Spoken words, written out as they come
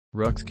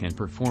Rux can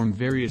perform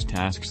various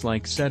tasks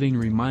like setting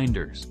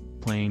reminders,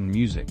 playing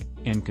music,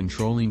 and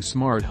controlling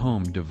smart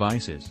home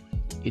devices.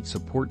 It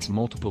supports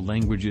multiple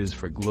languages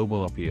for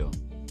global appeal.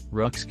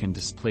 Rux can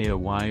display a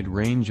wide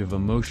range of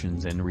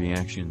emotions and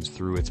reactions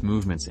through its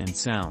movements and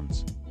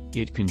sounds.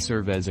 It can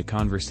serve as a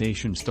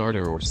conversation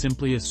starter or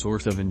simply a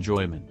source of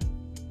enjoyment.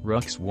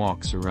 Rux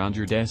walks around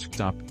your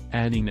desktop,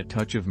 adding a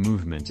touch of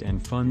movement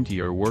and fun to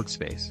your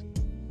workspace.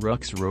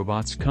 Rux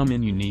robots come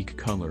in unique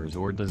colors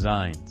or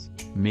designs,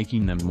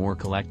 making them more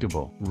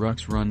collectible.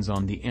 Rux runs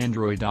on the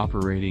Android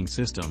operating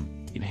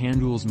system. It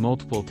handles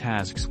multiple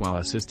tasks while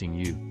assisting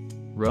you.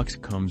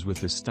 Rux comes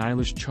with a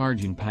stylish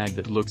charging pad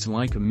that looks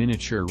like a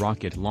miniature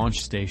rocket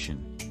launch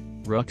station.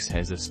 Rux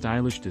has a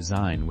stylish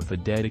design with a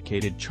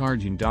dedicated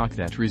charging dock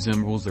that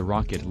resembles a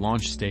rocket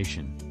launch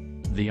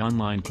station. The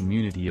online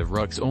community of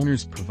Rux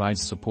owners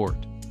provides support,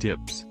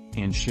 tips,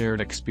 and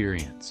shared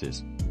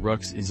experiences.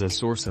 Rux is a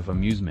source of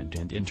amusement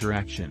and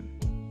interaction.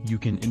 You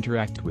can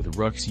interact with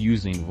Rux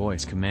using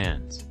voice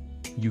commands.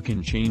 You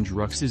can change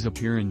Rux's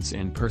appearance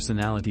and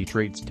personality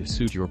traits to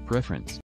suit your preference.